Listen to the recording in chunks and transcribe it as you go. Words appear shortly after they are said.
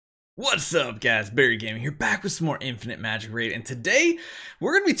What's up guys, BARRYGAMING here, back with some more Infinite Magicraid, and today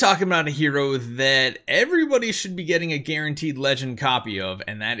we're going to be talking about a hero that everybody should be getting a guaranteed legend copy of,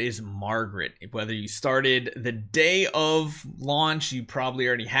 and that is Margaret. Whether you started the day of launch, you probably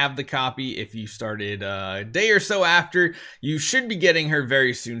already have the copy. If you started a day or so after, you should be getting her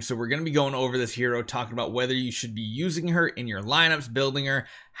very soon. So we're going to be going over this hero, talking about whether you should be using her in your lineups, building her,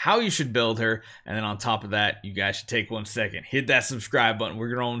 how you should build her, and then on top of that, you guys should take 1 second, hit that subscribe button. We're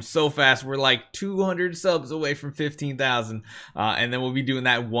growing so fast, we're like 200 subs away from 15,000, and then we'll be doing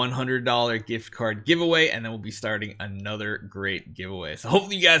that $100 gift card giveaway, and then we'll be starting another great giveaway. So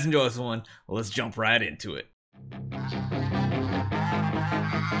hopefully you guys enjoy this one. Well, let's jump right into it.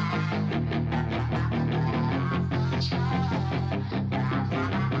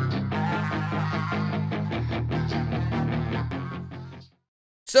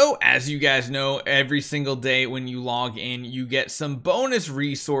 So, as you guys know, every single day when you log in, you get some bonus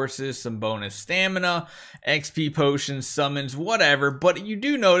resources, some bonus stamina, XP potions, summons, whatever. But you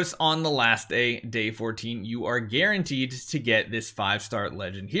do notice on the last day, day 14, you are guaranteed to get this 5-star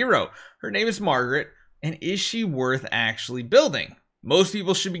legend hero. Her name is Margaret, and is she worth actually building? Most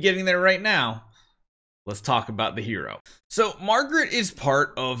people should be getting there right now. Let's talk about the hero. So Margaret is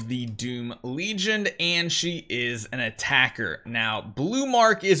part of the Doom Legion, and she is an attacker. Now, Blue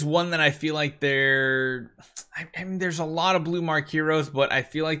Mark is one that I feel like I mean, there's a lot of Blue Mark heroes, but I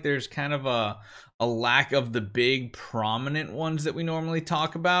feel like there's kind of a lack of the big prominent ones that we normally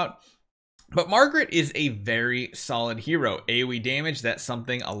talk about. But Margaret is a very solid hero. AoE damage, that's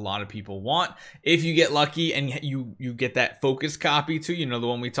something a lot of people want. If you get lucky and you get that focus copy too, you know, the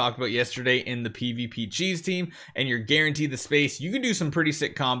one we talked about yesterday in the PvP cheese team, and you're guaranteed the space, you can do some pretty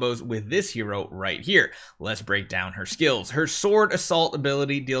sick combos with this hero right here. Let's break down her skills. Her sword assault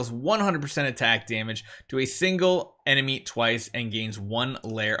ability deals 100% attack damage to a single enemy twice and gains 1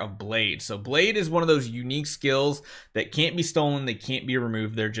 layer of blade. So blade is one of those unique skills that can't be stolen, they can't be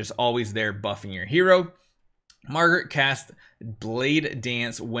removed, they're just always there buffing your hero. Margaret casts Blade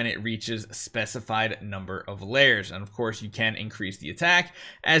Dance when it reaches a specified number of layers, and of course you can increase the attack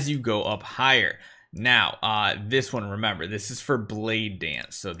as you go up higher. Now, this one, remember, this is for Blade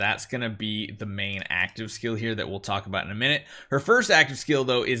Dance, so that's going to be the main active skill here that we'll talk about in a minute. Her first active skill,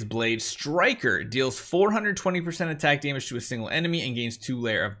 though, is Blade Striker. Deals 420% attack damage to a single enemy and gains 2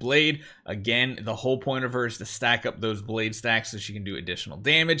 layer of blade. Again, the whole point of her is to stack up those blade stacks so she can do additional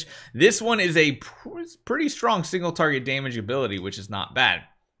damage. This one is a pretty strong single target damage ability, which is not bad.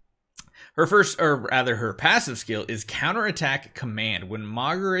 Her first, or rather her passive skill, is Counterattack Command. When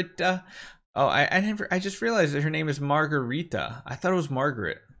Margarita... Oh, I just realized that her name is Margarita. I thought it was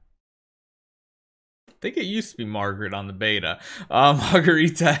Margaret. I think it used to be Margaret on the beta.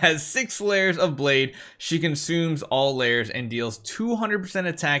 Margarita has 6 layers of blade. She consumes all layers and deals 200%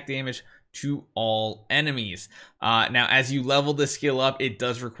 attack damage to all enemies. Now, as you level this skill up, it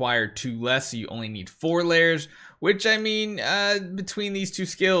does require 2 less, so you only need 4 layers, which, I mean, between these 2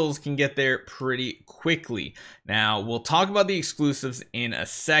 skills can get there pretty quickly. Now, we'll talk about the exclusives in a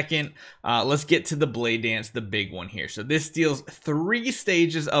second. Let's get to the Blade Dance, the big one here. So this deals 3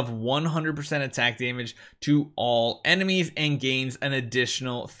 stages of 100% attack damage to all enemies and gains an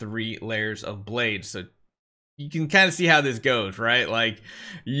additional 3 layers of blade. So you can kind of see how this goes, right? Like,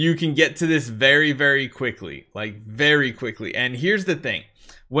 you can get to this very, very quickly, like very quickly. And here's the thing.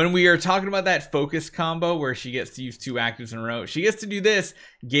 When we are talking about that focus combo where she gets to use 2 actives in a row, she gets to do this,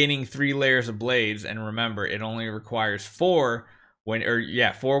 gaining 3 layers of blades. And remember, it only requires 4 when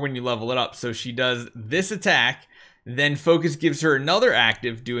you level it up. So she does this attack, then focus gives her another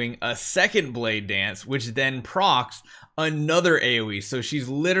active, doing a second Blade Dance, which then procs another AoE. So she's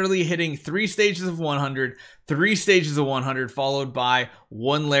literally hitting 3 stages of 100, 3 stages of 100, followed by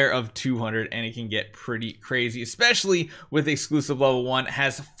 1 layer of 200, and it can get pretty crazy, especially with exclusive level 1.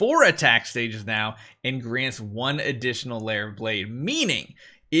 Has 4 attack stages now and grants 1 additional layer of blade, meaning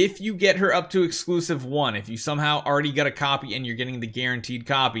if you get her up to exclusive 1, if you somehow already got a copy and you're getting the guaranteed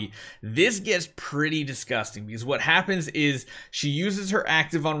copy, this gets pretty disgusting, because what happens is she uses her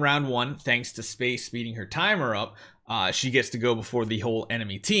active on round 1 thanks to space speeding her timer up. She gets to go before the whole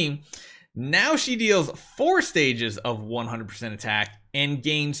enemy team. Now she deals 4 stages of 100% attack and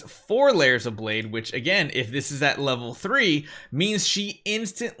gains 4 layers of blade, which again, if this is at level 3, means she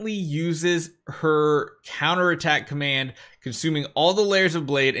instantly uses her counterattack command, consuming all the layers of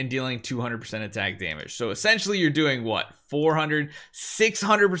blade and dealing 200% attack damage. So essentially you're doing what? 400,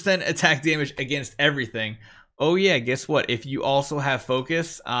 600% attack damage against everything. Oh yeah, guess what? If you also have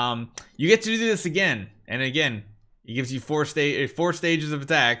focus, you get to do this again and again. It gives you 4 stages of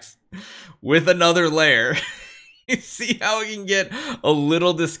attacks with another layer. You see how it can get a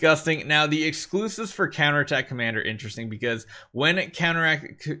little disgusting. Now, the exclusives for Counterattack Command are interesting because when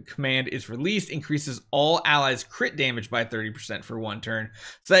Counterattack Command is released, increases all allies crit damage by 30% for 1 turn.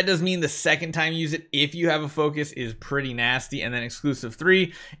 So that does mean the second time you use it, if you have a focus, is pretty nasty. And then exclusive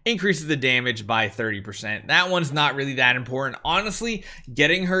 3 increases the damage by 30%. That one's not really that important. Honestly,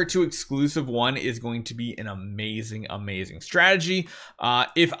 getting her to exclusive 1 is going to be an amazing, amazing strategy.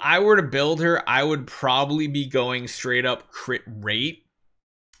 If I were to build her, I would probably be going straight up crit rate.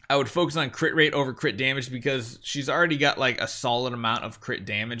 I would focus on crit rate over crit damage because she's already got like a solid amount of crit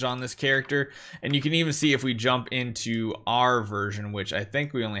damage on this character. And you can even see if we jump into our version, which I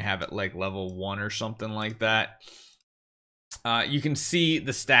think we only have at like level 1 or something like that. You can see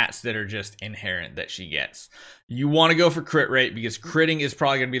the stats that are just inherent that she gets. You want to go for crit rate because critting is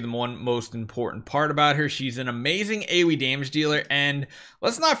probably going to be the one most important part about her. She's an amazing AoE damage dealer, and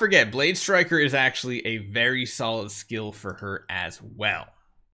let's not forget, Blade Striker is actually a very solid skill for her as well.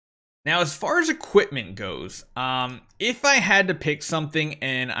 Now, as far as equipment goes, if I had to pick something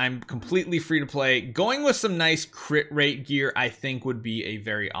and I'm completely free to play, going with some nice crit rate gear I think would be a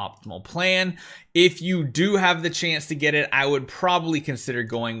very optimal plan. If you do have the chance to get it, I would probably consider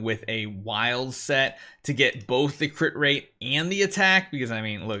going with a wild set to get both the crit rate and the attack, because I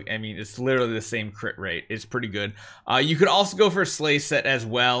mean, look, it's literally the same crit rate. It's pretty good. You could also go for a slay set as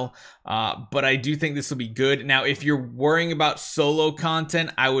well, but I do think this will be good. Now, if you're worrying about solo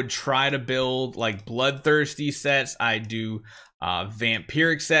content, I would try to build like bloodthirsty sets. I do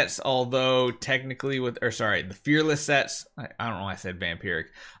vampiric sets, although technically the fearless sets, I don't know why I said vampiric.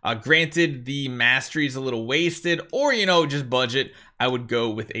 Granted, the mastery is a little wasted, or just budget, I would go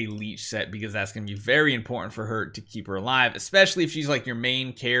with a leech set because that's going to be very important for her to keep her alive, especially if she's like your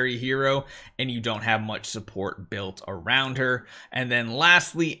main carry hero and you don't have much support built around her. And then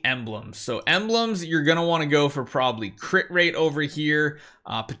lastly, emblems. So emblems, you're going to want to go for probably crit rate over here,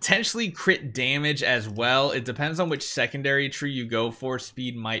 potentially crit damage as well. It depends on which secondary tree you go for.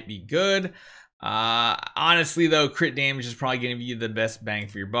 Speed might be good. Honestly though, crit damage is probably going to be the best bang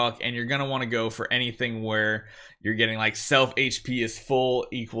for your buck, and you're going to want to go for anything where you're getting like self HP is full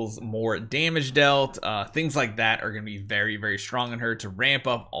equals more damage dealt. Things like that are going to be very, very strong on her to ramp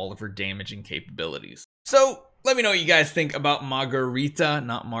up all of her damaging capabilities. So let me know what you guys think about Margarita,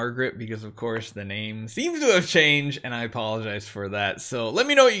 not Margaret, because of course the name seems to have changed, and I apologize for that. So let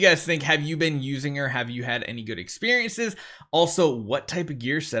me know what you guys think. Have you been using her? Have you had any good experiences? Also, what type of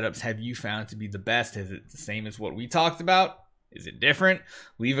gear setups have you found to be the best? Is it the same as what we talked about? Is it different?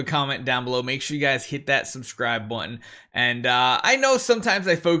 Leave a comment down below. Make sure you guys hit that subscribe button. And I know sometimes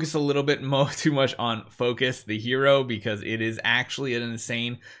I focus a little bit too much on Focus, the hero, because it is actually an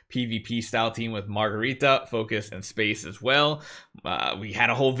insane PvP style team with Margarita, Focus, and Space as well. We had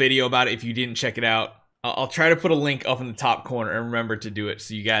a whole video about it. If you didn't check it out, I'll try to put a link up in the top corner, and remember to do it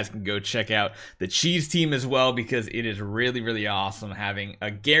so you guys can go check out the Cheese team as well, because it is really, really awesome having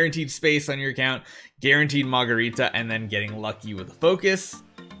a guaranteed Space on your account, guaranteed Margarita, and then getting lucky with a Focus.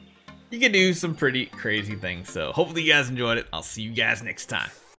 You can do some pretty crazy things. So hopefully you guys enjoyed it. I'll see you guys next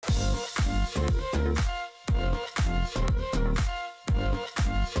time.